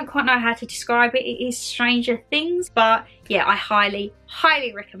seen it, I don't quite know how to describe it. It is Stranger Things, but yeah, I highly,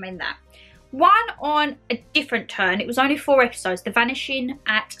 highly recommend that. One on a different turn. It was only 4 episodes. The Vanishing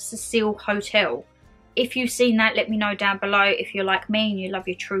at Cecil Hotel. If you've seen that, let me know down below. If you're like me and you love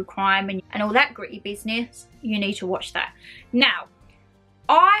your true crime and all that gritty business, you need to watch that. Now,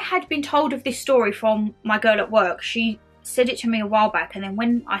 I had been told of this story from my girl at work. She said it to me a while back, and then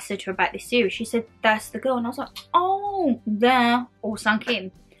when I said to her about this series, she said, that's the girl. And I was like, oh, there, all sunk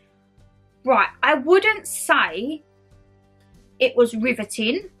in. Right, I wouldn't say it was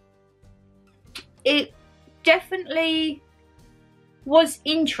riveting. It definitely was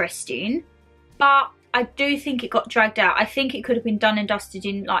interesting, but I do think it got dragged out. I think it could have been done and dusted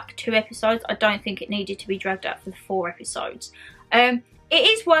in like 2 episodes. I don't think it needed to be dragged out for the 4 episodes. It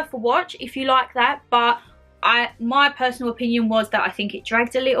is worth a watch if you like that, but my personal opinion was that I think it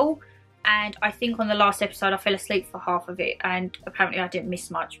dragged a little, and I think on the last episode I fell asleep for half of it, and apparently I didn't miss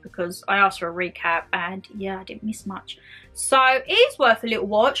much because I asked for a recap, and yeah, I didn't miss much. So it is worth a little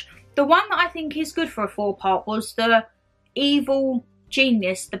watch. The one that I think is good for a 4-part was the Evil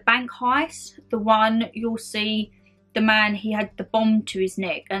Genius, the bank heist. The one you'll see the man, he had the bomb to his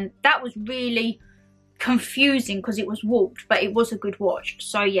neck, and that was really confusing because it was warped, but it was a good watch.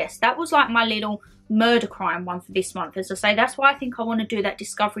 So yes, that was like my little murder crime one for this month. As I say, that's why I think I want to do that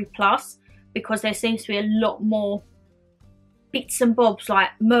Discovery Plus, because there seems to be a lot more bits and bobs like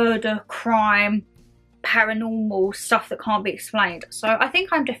murder, crime, paranormal stuff that can't be explained. So I think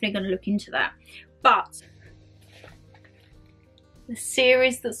I'm definitely going to look into that. But the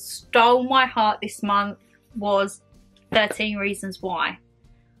series that stole my heart this month was 13 Reasons Why.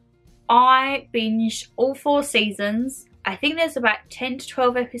 I binged all 4 seasons. I think there's about 10 to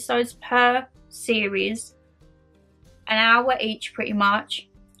 12 episodes per series, an hour each pretty much.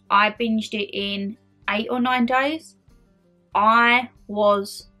 I binged it in 8 or 9 days. I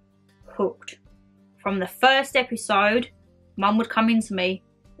was hooked. From the first episode, Mum would come into me,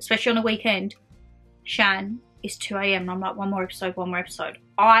 especially on a weekend, Shan, it's 2 AM, and I'm like, one more episode, one more episode.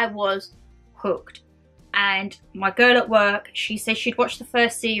 I was hooked. And my girl at work, she said she'd watched the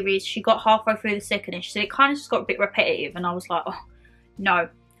first series, she got halfway through the second, and she said it kind of just got a bit repetitive, and I was like, oh, no.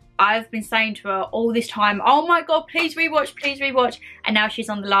 I've been saying to her all this time, oh my god, please rewatch, and now she's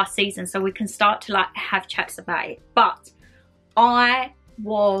on the last season, so we can start to like have chats about it. But I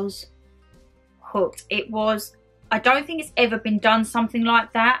was hooked. It was, I don't think it's ever been done something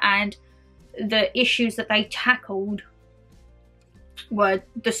like that, and the issues that they tackled were,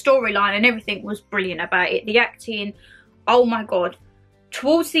 the storyline and everything was brilliant about it. The acting, oh my god.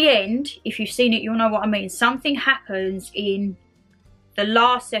 Towards the end, if you've seen it, you'll know what I mean. Something happens in the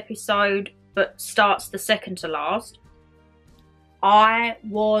last episode, but starts the second to last. I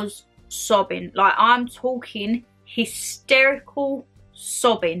was sobbing. Like, I'm talking hysterical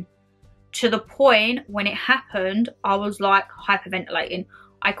sobbing, to the point when it happened, I was like hyperventilating.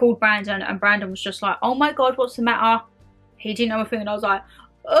 I called Brandon, and Brandon was just like, oh my god, what's the matter? He didn't know a thing, and I was like,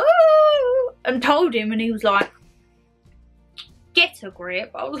 oh, and told him, and he was like, get a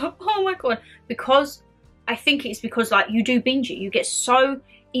grip. I was like, oh my god. Because I think it's because like you do binge it, you get so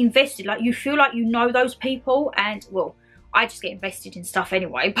invested. Like, you feel like you know those people, and well, I just get invested in stuff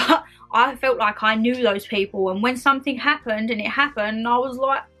anyway, but I felt like I knew those people, and when something happened, and it happened, I was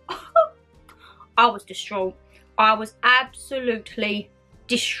like, I was distraught. I was absolutely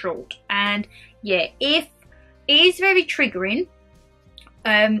distraught. And yeah, if it is very triggering,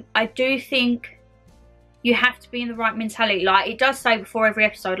 I do think you have to be in the right mentality. Like, it does say before every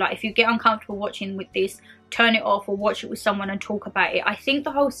episode, like, if you get uncomfortable watching with this, turn it off or watch it with someone and talk about it. I think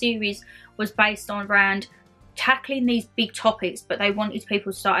the whole series was based on around tackling these big topics, but they wanted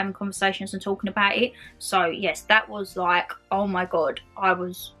people to start having conversations and talking about it. So yes, that was like, oh my god, I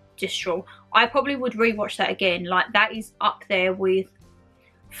was distraught. I probably would rewatch that again. Like, that is up there with,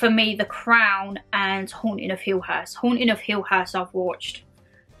 for me, The Crown and Haunting of Hill House. Haunting of Hill House I've watched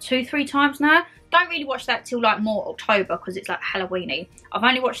 2-3 times now. Don't really watch that till like more October because it's like Halloweeny. I've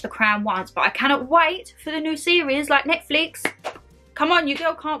only watched The Crown once, but I cannot wait for the new series. Like, Netflix, come on, you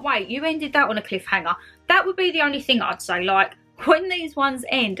girl can't wait. You ended that on a cliffhanger. That would be the only thing I'd say. Like, when these ones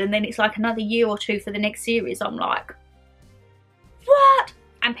end and then it's like another year or two for the next series, I'm like, what?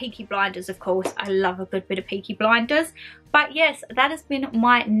 And Peaky Blinders, of course. I love a good bit of Peaky Blinders. But yes, that has been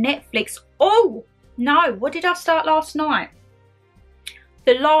my Netflix. Oh no, what did I start last night?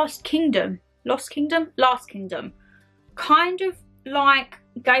 The Last Kingdom. Last Kingdom. Kind of like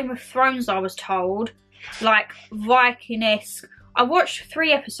Game of Thrones, I was told. Like Viking-esque. I watched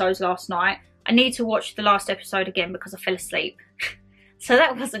 3 episodes last night. I need to watch the last episode again because I fell asleep. So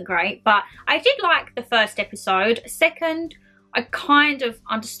that wasn't great. But I did like the first episode. Second, I kind of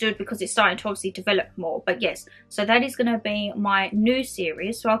understood because it's starting to obviously develop more. But yes, so that is going to be my new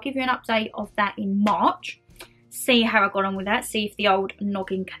series. So I'll give you an update of that in March. See how I got on with that. See if the old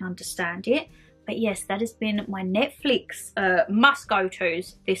noggin can understand it. But yes, that has been my Netflix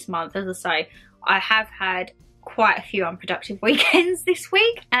must-go-tos this month. As I say, I have had quite a few unproductive weekends this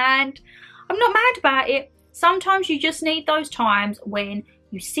week. And I'm not mad about it. Sometimes you just need those times when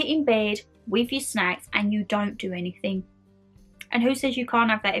you sit in bed with your snacks and you don't do anything. And who says you can't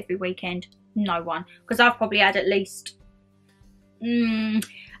have that every weekend? No one. Because I've probably had at least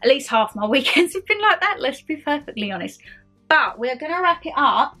half my weekends have been like that, let's be perfectly honest. But we're going to wrap it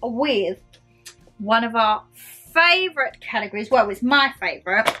up with one of our favourite categories. Well, it's my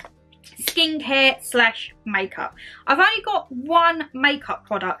favourite. Skincare / makeup. I've only got one makeup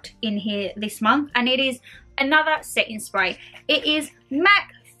product in here this month, and it is another setting spray. It is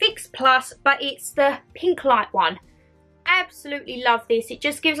MAC Fix Plus, but it's the pink light one. Absolutely love this. It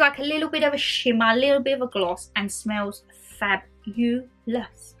just gives like a little bit of a shimmer, a little bit of a gloss, and smells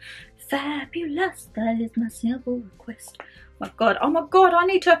fabulous. Fabulous. That is my simple request. My god, oh my god,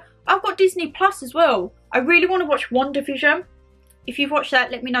 I've got Disney Plus as well. I really want to watch WandaVision. If you've watched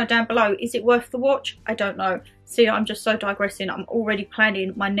that, let me know down below. Is it worth the watch? I don't know. See, I'm just so digressing. I'm already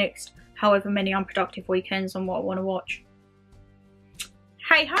planning my next however many unproductive weekends on what I want to watch.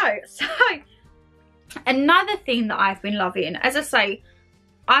 Hey ho. So, another thing that I've been loving, as I say,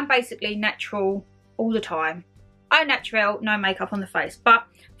 I'm basically natural all the time. Au naturel, no makeup on the face. But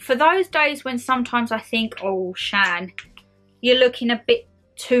for those days when sometimes I think, oh, Shan, you're looking a bit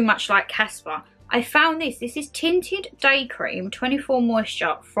too much like Casper, I found this. This is Tinted Day Cream 24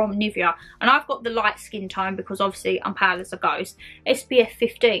 Moisture from Nivea. And I've got the light skin tone because obviously I'm pale as a ghost. SPF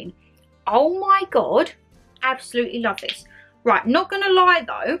 15. Oh my god. Absolutely love this. Right, not going to lie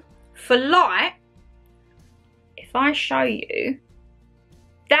though. For light, if I show you,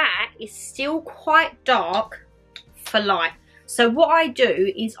 that is still quite dark for light. So what I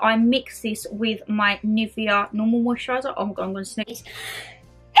do is I mix this with my Nivea normal moisturiser. Oh my god, I'm going to sneeze.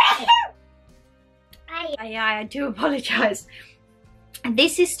 I do apologise.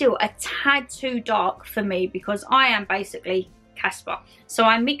 This is still a tad too dark for me because I am basically Casper. So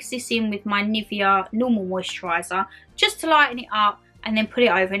I mix this in with my Nivea normal moisturiser just to lighten it up and then put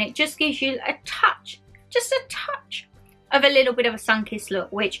it over, and it just gives you a touch, just a touch of a little bit of a sun-kissed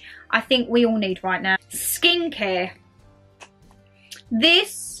look, which I think we all need right now. Skincare.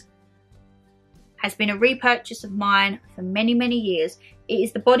 This has been a repurchase of mine for many, many years. It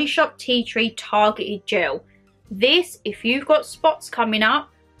is the Body Shop Tea Tree Targeted Gel. This, if you've got spots coming up,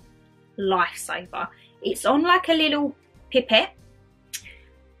 lifesaver. It's on like a little pipette,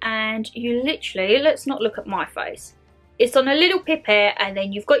 and you literally, let's not look at my face. It's on a little pipette, and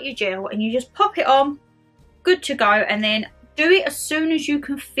then you've got your gel, and you just pop it on, good to go, and then do it as soon as you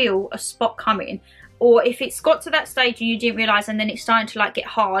can feel a spot coming. Or if it's got to that stage and you didn't realise and then it's starting to like get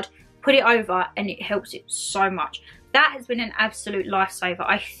hard, put it over and it helps it so much. That has been an absolute lifesaver.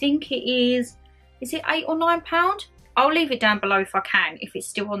 I think it is it £8 or £9? I'll leave it down below if I can, if it's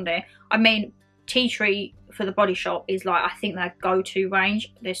still on there. I mean, Tea Tree for the Body Shop is like, I think, their go-to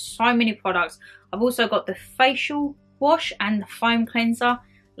range. There's so many products. I've also got the facial wash and the foam cleanser.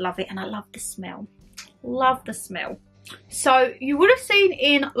 Love it, and I love the smell. Love the smell. So you would have seen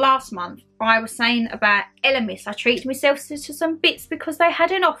in last month I was saying about Elemis. I treated myself to some bits because they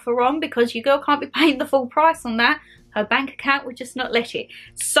had an offer on, because your girl can't be paying the full price on that. Her bank account would just not let it.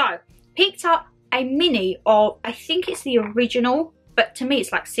 So picked up a mini of, I think it's the original, but to me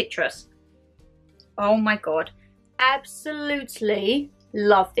it's like citrus. Oh my god, absolutely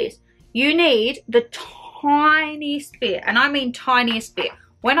love this. You need the tiniest bit, and I mean tiniest bit.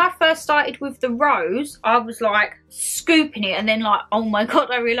 When I first started with the rose, I was like scooping it, and then like, oh my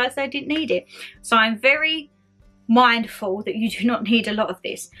god, I realised I didn't need it. So I'm very mindful that you do not need a lot of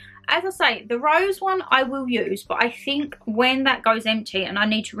this. As I say, the rose one I will use, but I think when that goes empty and I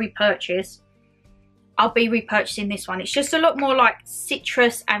need to repurchase, I'll be repurchasing this one. It's just a lot more like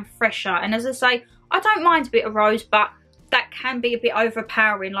citrus and fresher. And as I say, I don't mind a bit of rose, but that can be a bit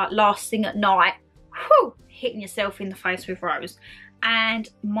overpowering, like last thing at night. Whew, hitting yourself in the face with rose. And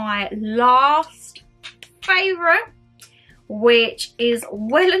my last favourite, which is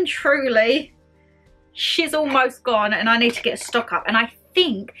well and truly, she's almost gone and I need to get a stock up. And I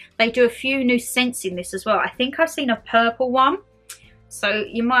think they do a few new scents in this as well. I think I've seen a purple one. So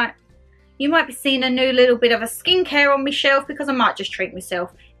you might be seeing a new little bit of a skincare on my shelf, because I might just treat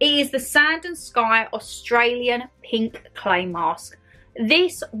myself. It is the Sand and Sky Australian Pink Clay Mask.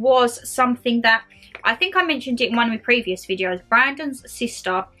 This was something that I think I mentioned it in one of my previous videos. Brandon's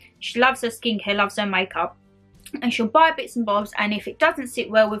sister, she loves her skincare, loves her makeup, and she'll buy bits and bobs, and if it doesn't sit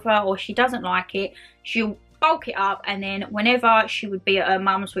well with her or she doesn't like it, she'll bulk it up, and then whenever she would be at her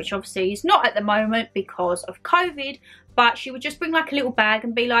mum's, which obviously is not at the moment because of COVID, but she would just bring like a little bag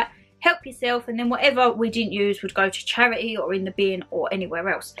and be like, help yourself, and then whatever we didn't use would go to charity or in the bin or anywhere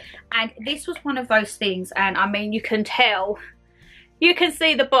else. And this was one of those things, and I mean, you can tell, you can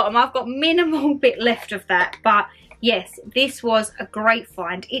see the bottom, I've got minimal bit left of that, but yes, this was a great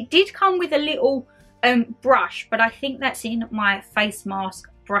find. It did come with a little brush, but I think that's in my face mask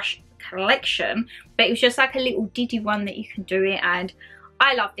brush collection, but it was just like a little diddy one that you can do it, and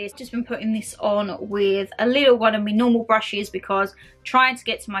I love this. Just been putting this on with a little one of my normal brushes, because trying to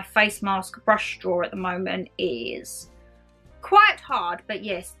get to my face mask brush drawer at the moment is quite hard. But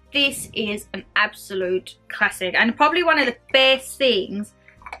yes, this is an absolute classic, and probably one of the best things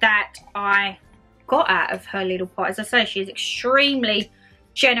that I got out of her little pot. As I say, she is extremely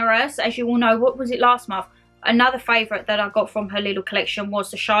generous. As you all know, what was it last month? Another favourite that I got from her little collection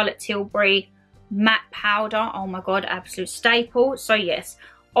was the Charlotte Tilbury matte powder. Oh my god, absolute staple. So yes,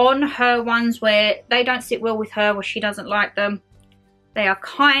 on her ones where they don't sit well with her or she doesn't like them, they are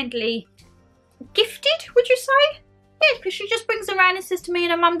kindly gifted, would you say? Yeah, because she just brings them around and says to me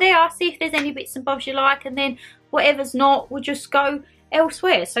and her mum, there, I'll see if there's any bits and bobs you like, and then whatever's not will just go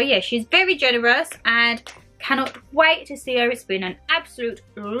elsewhere. So yeah, she's very generous, and cannot wait to see her. It's been an absolute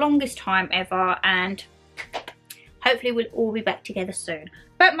longest time ever, and hopefully we'll all be back together soon.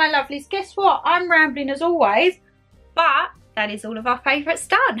 But my lovelies, guess what? I'm rambling as always, but that is all of our favourites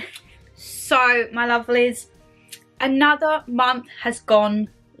done. So my lovelies, another month has gone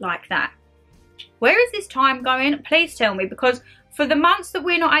like that. Where is this time going? Please tell me, because for the months that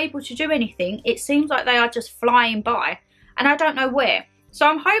we're not able to do anything, it seems like they are just flying by, and I don't know where. So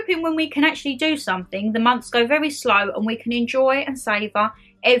I'm hoping when we can actually do something, the months go very slow and we can enjoy and savour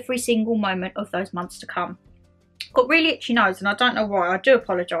every single moment of those months to come. Got really itchy nose, and I don't know why. I do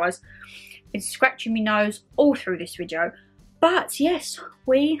apologise. Been scratching my nose all through this video. But yes,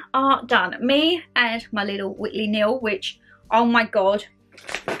 we are done. Me and my little Whitley Neill, which, oh my god,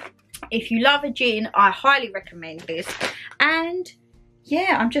 if you love a gin, I highly recommend this. And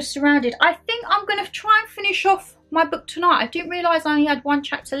yeah, I'm just surrounded. I think I'm going to try and finish off my book tonight. I didn't realise I only had one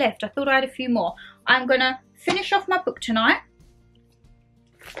chapter left. I thought I had a few more. I'm going to finish off my book tonight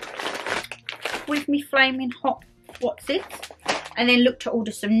with me flaming hot what's it, and then look to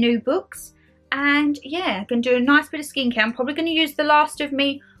order some new books. And yeah, I'm going to do a nice bit of skincare. I'm probably going to use the last of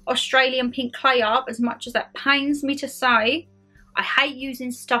me Australian Pink Clay up, as much as that pains me to say. I hate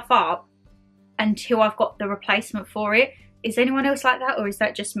using stuff up until I've got the replacement for it. Is anyone else like that, or is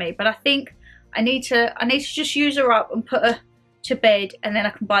that just me? But I think I need to just use her up and put her to bed, and then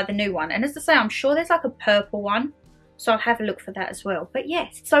I can buy the new one. And as I say, I'm sure there's like a purple one, so I'll have a look for that as well. But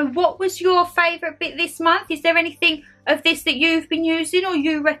yes, so what was your favourite bit this month? Is there anything of this that you've been using or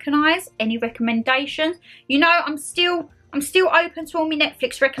you recognise? Any recommendations? You know, I'm still open to all my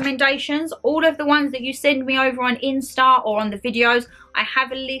Netflix recommendations. All of the ones that you send me over on Insta or on the videos, I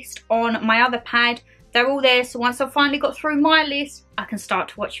have a list on my other pad. They're all there, so once I've finally got through my list, I can start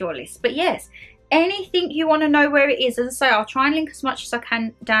to watch your list. But yes, anything you want to know where it is, as I say, I'll try and link as much as I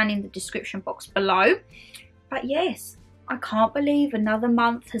can down in the description box below. But yes, I can't believe another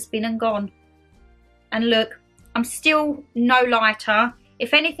month has been and gone. And look, I'm still no lighter.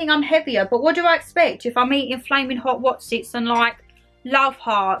 If anything, I'm heavier. But what do I expect if I'm eating flaming hot Wotsits and like love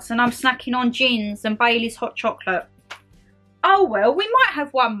hearts, and I'm snacking on gins and Bailey's hot chocolate? Oh well, we might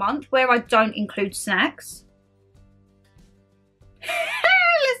have 1 month where I don't include snacks.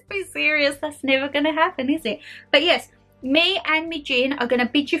 Let's be serious, that's never going to happen, is it? But yes, me and me gin are going to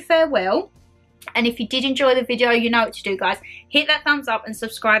bid you farewell. And if you did enjoy the video, you know what to do, guys. Hit that thumbs up and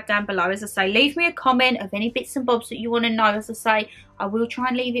subscribe down below. As I say, leave me a comment of any bits and bobs that you want to know. As I say, I will try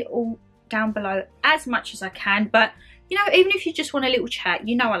and leave it all down below as much as I can. But, you know, even if you just want a little chat,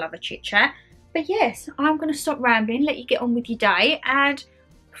 you know I love a chit chat. But yes, I'm going to stop rambling, let you get on with your day. And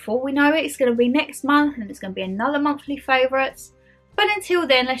before we know it, it's going to be next month and it's going to be another monthly favourites. But until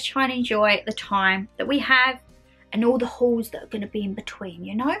then, let's try and enjoy the time that we have and all the hauls that are going to be in between,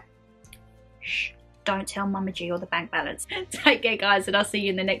 you know? Shh, don't tell Mama G or the bank balance. Take care, guys, and I'll see you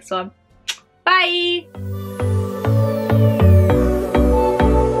in the next one. Bye!